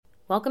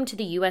Welcome to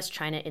the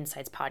U.S.-China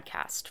Insights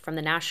podcast from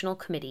the National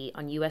Committee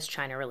on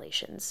U.S.-China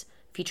Relations,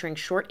 featuring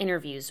short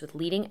interviews with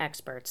leading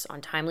experts on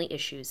timely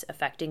issues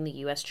affecting the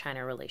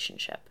U.S.-China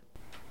relationship.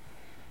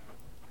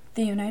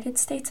 The United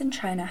States and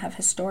China have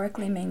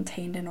historically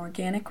maintained an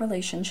organic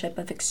relationship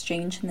of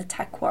exchange in the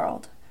tech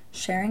world,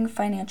 sharing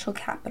financial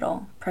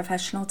capital,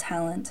 professional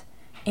talent,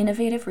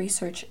 innovative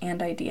research,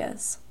 and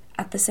ideas.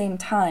 At the same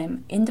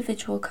time,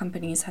 individual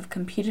companies have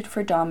competed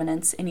for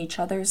dominance in each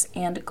other's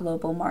and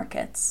global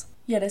markets.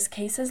 Yet as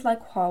cases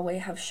like Huawei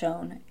have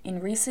shown, in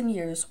recent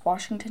years,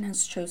 Washington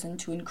has chosen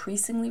to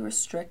increasingly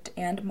restrict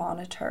and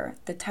monitor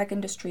the tech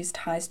industry's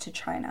ties to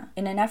China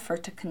in an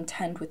effort to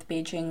contend with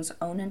Beijing's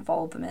own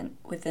involvement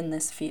within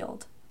this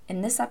field.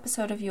 In this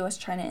episode of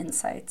U.S.-China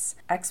Insights,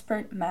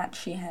 expert Matt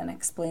Sheehan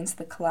explains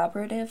the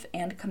collaborative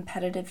and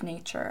competitive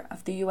nature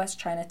of the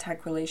U.S.-China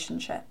tech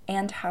relationship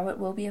and how it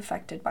will be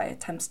affected by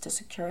attempts to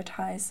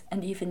securitize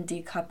and even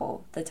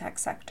decouple the tech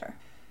sector.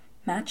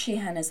 Matt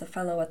Sheehan is a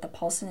fellow at the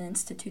Paulson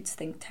Institute's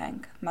think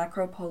tank,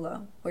 Macro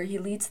Polo, where he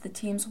leads the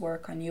team's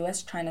work on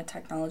U.S.-China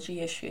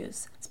technology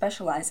issues,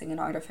 specializing in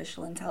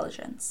artificial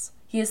intelligence.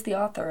 He is the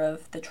author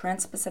of The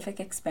Transpacific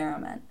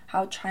Experiment: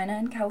 How China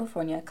and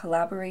California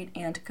Collaborate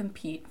and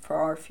Compete for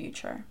Our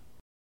Future.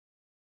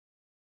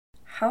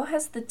 How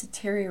has the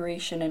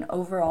deterioration in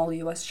overall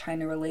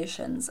U.S.-China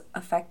relations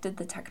affected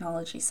the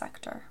technology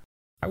sector?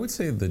 I would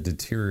say the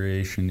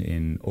deterioration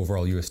in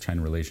overall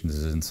U.S.-China relations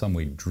is in some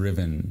way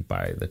driven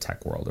by the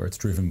tech world, or it's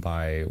driven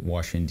by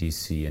Washington,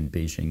 D.C. and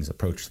Beijing's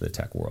approach to the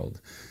tech world.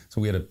 So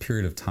we had a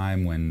period of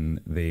time when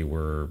they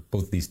were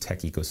both these tech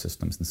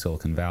ecosystems in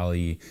Silicon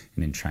Valley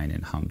and in China,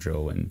 in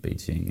Hangzhou and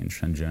Beijing and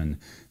Shenzhen.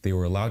 They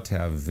were allowed to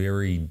have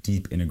very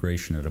deep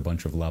integration at a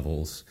bunch of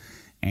levels.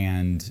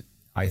 And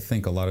I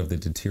think a lot of the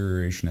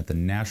deterioration at the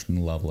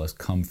national level has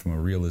come from a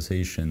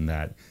realization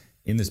that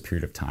in this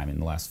period of time, in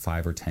the last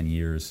 5 or 10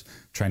 years,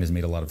 China's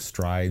made a lot of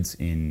strides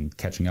in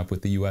catching up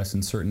with the U.S.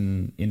 in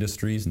certain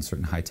industries, in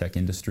certain high-tech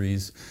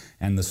industries.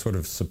 And the sort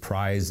of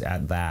surprise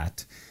at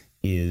that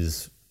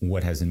is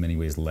what has in many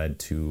ways led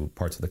to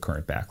parts of the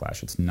current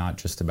backlash. It's not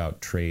just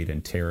about trade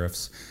and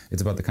tariffs.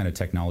 It's about the kind of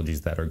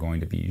technologies that are going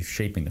to be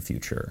shaping the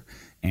future.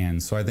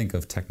 And so I think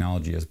of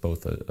technology as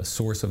both a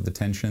source of the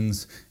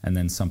tensions and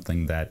then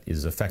something that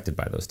is affected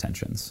by those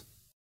tensions.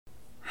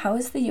 How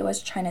is the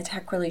U.S.-China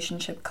tech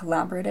relationship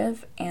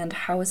collaborative, and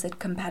how is it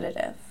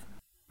competitive?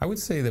 I would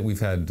say that we've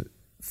had,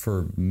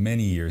 for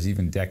many years,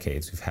 even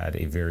decades, we've had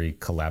a very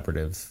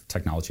collaborative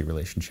technology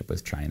relationship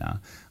with China.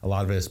 A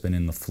lot of it has been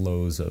in the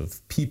flows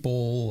of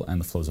people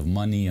and the flows of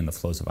money and the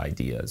flows of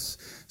ideas.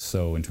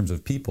 So in terms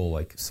of people,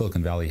 like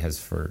Silicon Valley has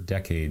for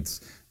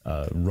decades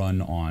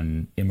run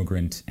on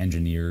immigrant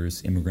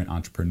engineers, immigrant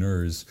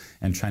entrepreneurs,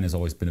 and China's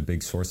always been a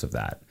big source of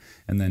that.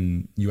 And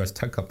then U.S.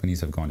 tech companies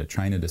have gone to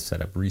China to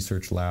set up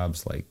research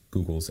labs like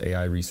Google's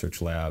AI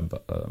research lab,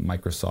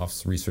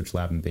 Microsoft's research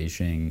lab in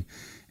Beijing.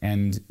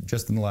 And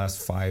just in the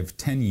last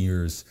 5-10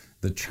 years,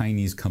 the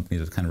Chinese companies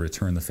have kind of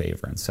returned the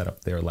favor and set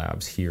up their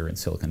labs here in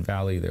Silicon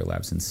Valley, their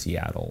labs in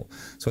Seattle.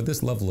 So at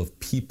this level of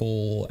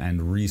people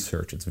and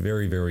research, it's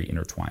very, very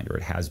intertwined, or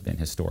it has been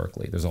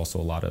historically. There's also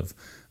a lot of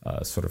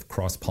sort of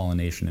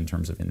cross-pollination in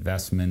terms of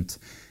investment.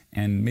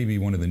 And maybe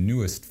one of the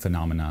newest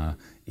phenomena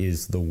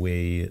is the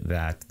way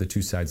that the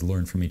two sides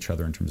learn from each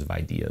other in terms of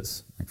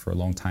ideas. Like for a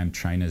long time,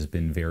 China has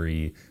been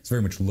very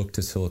much looked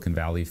to Silicon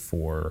Valley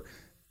for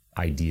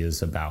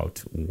ideas about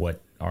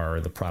what are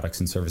the products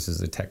and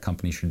services a tech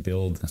company should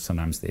build.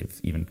 Sometimes they've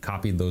even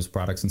copied those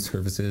products and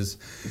services.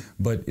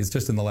 But it's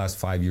just in the last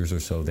 5 years or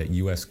so that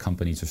US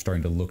companies are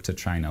starting to look to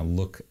China,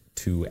 look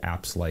to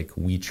apps like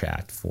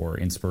WeChat for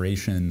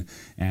inspiration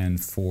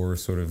and for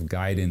sort of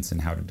guidance in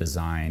how to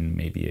design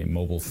maybe a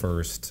mobile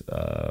first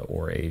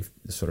or a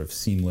sort of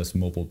seamless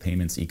mobile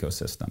payments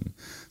ecosystem.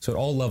 So at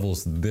all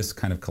levels, this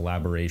kind of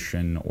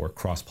collaboration or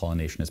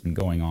cross-pollination has been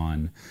going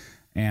on.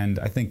 And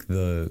I think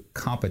the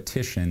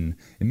competition,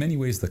 in many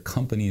ways, the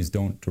companies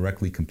don't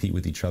directly compete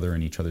with each other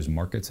in each other's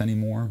markets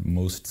anymore.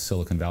 Most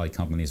Silicon Valley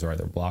companies are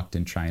either blocked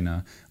in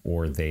China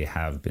or they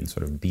have been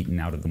sort of beaten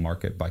out of the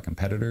market by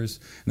competitors.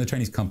 And the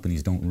Chinese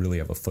companies don't really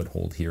have a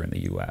foothold here in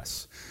the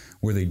US.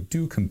 Where they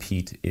do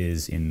compete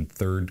is in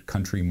third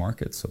country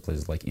markets, so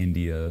places like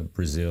India,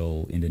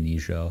 Brazil,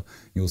 Indonesia.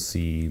 You'll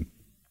see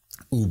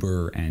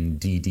Uber and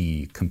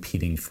Didi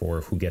competing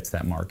for who gets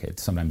that market.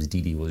 Sometimes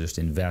Didi will just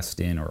invest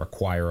in or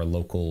acquire a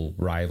local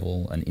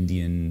rival, an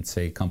Indian,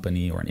 say,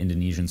 company or an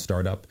Indonesian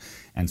startup,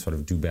 and sort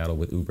of do battle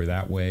with Uber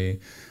that way.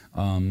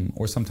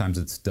 Or sometimes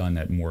it's done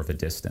at more of a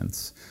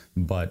distance.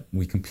 But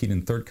we compete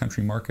in third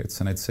country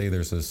markets, and I'd say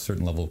there's a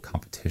certain level of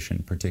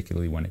competition,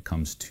 particularly when it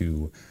comes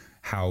to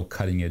how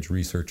cutting-edge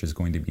research is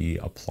going to be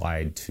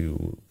applied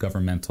to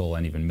governmental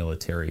and even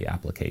military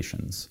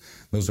applications.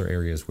 Those are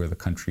areas where the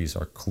countries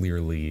are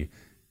clearly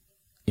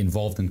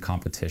involved in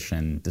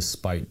competition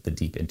despite the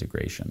deep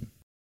integration.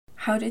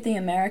 How do the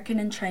American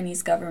and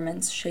Chinese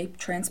governments shape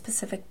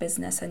Trans-Pacific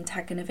business and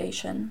tech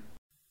innovation?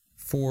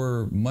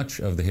 For much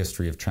of the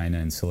history of China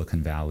and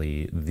Silicon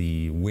Valley,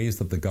 the ways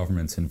that the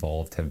governments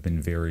involved have been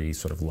very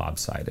sort of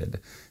lopsided.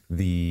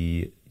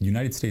 The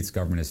United States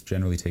government has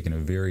generally taken a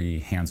very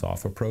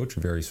hands-off approach, a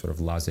very sort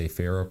of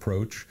laissez-faire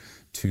approach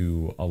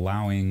to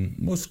allowing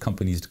most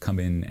companies to come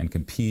in and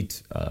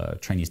compete,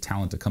 Chinese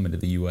talent to come into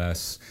the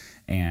U.S.,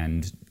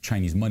 and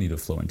Chinese money to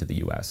flow into the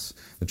U.S.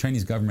 The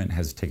Chinese government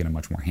has taken a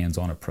much more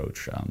hands-on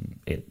approach.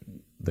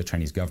 The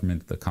Chinese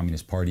government, the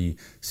Communist Party,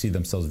 see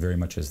themselves very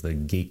much as the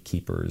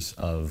gatekeepers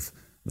of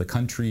the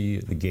country,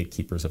 the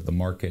gatekeepers of the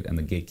market, and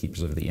the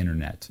gatekeepers of the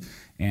internet.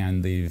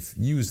 And they've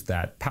used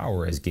that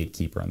power as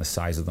gatekeeper and the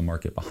size of the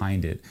market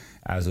behind it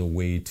as a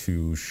way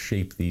to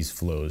shape these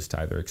flows,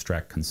 to either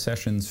extract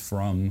concessions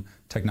from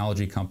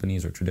technology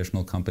companies or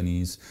traditional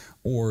companies,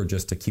 or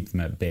just to keep them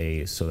at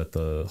bay so that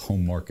the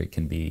home market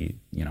can be,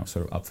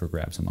 sort of up for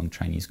grabs among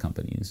Chinese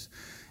companies.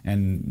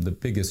 And the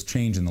biggest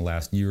change in the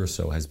last year or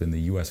so has been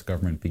the U.S.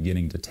 government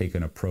beginning to take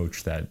an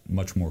approach that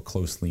much more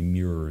closely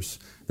mirrors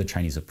the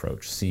Chinese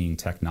approach, seeing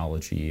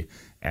technology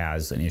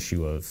as an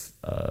issue of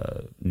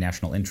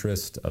national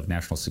interest, of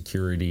national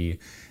security,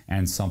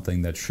 and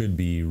something that should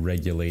be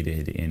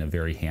regulated in a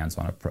very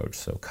hands-on approach.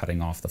 So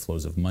cutting off the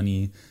flows of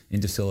money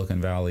into Silicon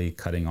Valley,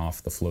 cutting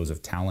off the flows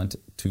of talent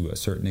to a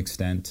certain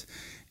extent,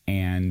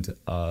 and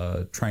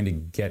trying to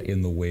get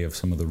in the way of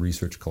some of the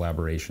research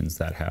collaborations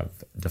that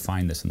have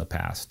defined this in the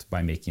past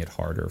by making it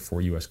harder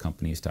for U.S.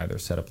 companies to either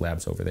set up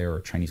labs over there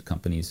or Chinese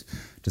companies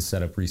to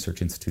set up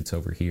research institutes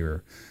over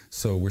here.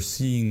 So we're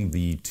seeing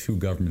the two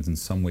governments in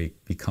some way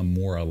become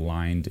more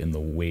aligned in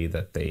the way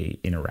that they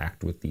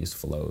interact with these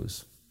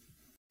flows.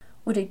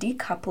 Would a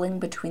decoupling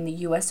between the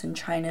U.S. and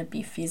China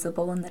be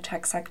feasible in the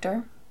tech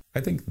sector?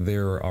 I think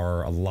there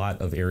are a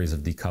lot of areas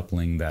of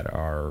decoupling that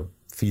are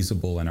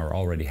feasible and are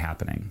already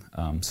happening.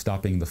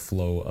 Stopping the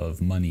flow of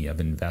money,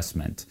 of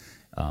investment.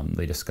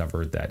 They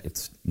discovered that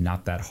it's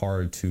not that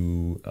hard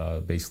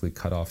to basically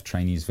cut off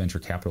Chinese venture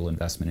capital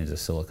investment into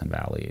Silicon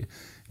Valley,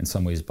 in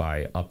some ways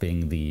by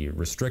upping the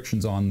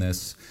restrictions on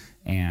this.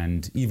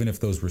 And even if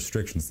those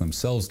restrictions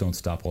themselves don't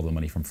stop all the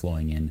money from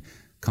flowing in,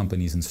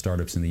 companies and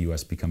startups in the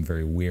U.S. become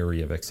very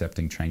wary of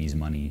accepting Chinese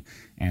money.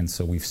 And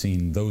so we've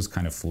seen those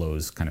kind of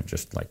flows kind of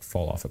just like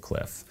fall off a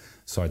cliff.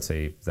 So I'd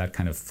say that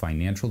kind of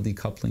financial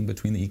decoupling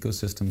between the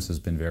ecosystems has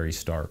been very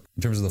stark.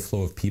 In terms of the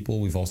flow of people,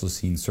 we've also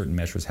seen certain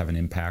measures have an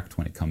impact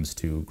when it comes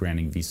to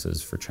granting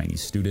visas for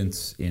Chinese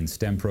students in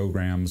STEM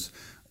programs,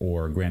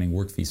 or granting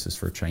work visas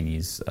for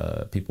Chinese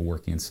people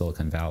working in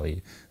Silicon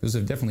Valley. Those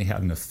have definitely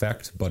had an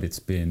effect, but it's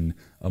been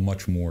a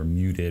much more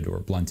muted or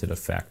blunted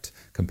effect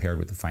compared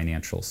with the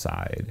financial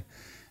side.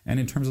 And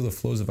in terms of the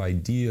flows of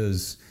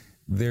ideas,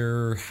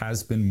 there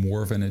has been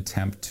more of an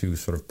attempt to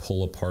sort of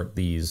pull apart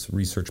these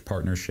research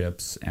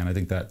partnerships, and I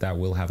think that that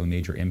will have a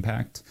major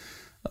impact.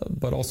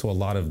 But also a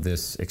lot of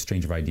this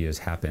exchange of ideas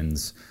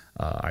happens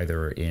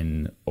either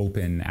in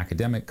open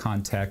academic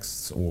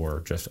contexts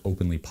or just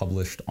openly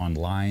published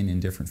online in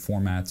different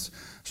formats.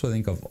 So I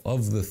think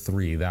of the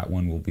three, that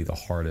one will be the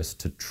hardest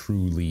to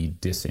truly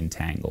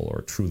disentangle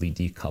or truly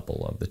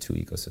decouple of the two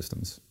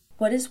ecosystems.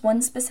 What is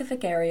one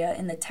specific area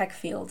in the tech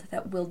field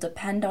that will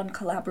depend on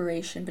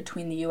collaboration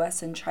between the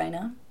US and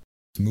China?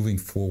 Moving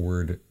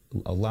forward,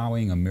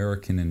 allowing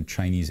American and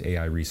Chinese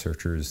AI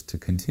researchers to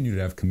continue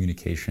to have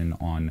communication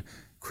on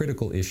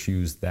critical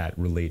issues that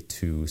relate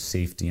to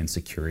safety and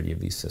security of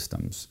these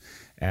systems.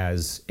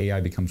 As AI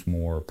becomes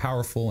more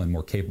powerful and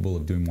more capable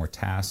of doing more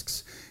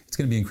tasks, it's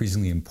going to be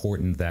increasingly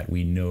important that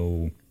we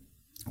know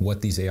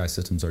what these AI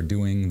systems are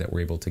doing, that we're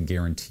able to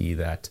guarantee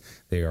that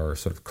they are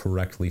sort of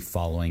correctly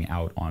following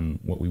out on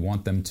what we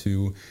want them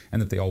to,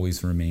 and that they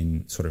always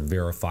remain sort of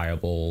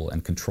verifiable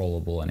and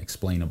controllable and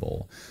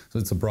explainable. So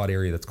it's a broad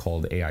area that's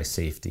called AI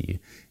safety.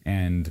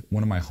 And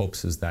one of my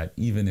hopes is that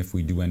even if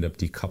we do end up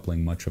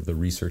decoupling much of the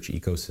research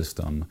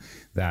ecosystem,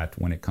 that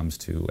when it comes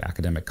to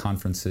academic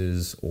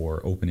conferences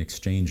or open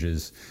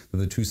exchanges, that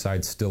the two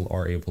sides still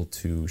are able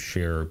to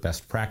share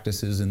best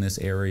practices in this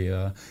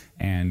area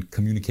and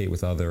communicate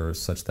with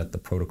others such that the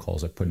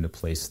protocols are put into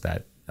place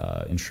that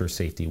ensure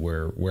safety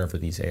wherever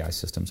these AI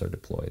systems are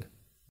deployed.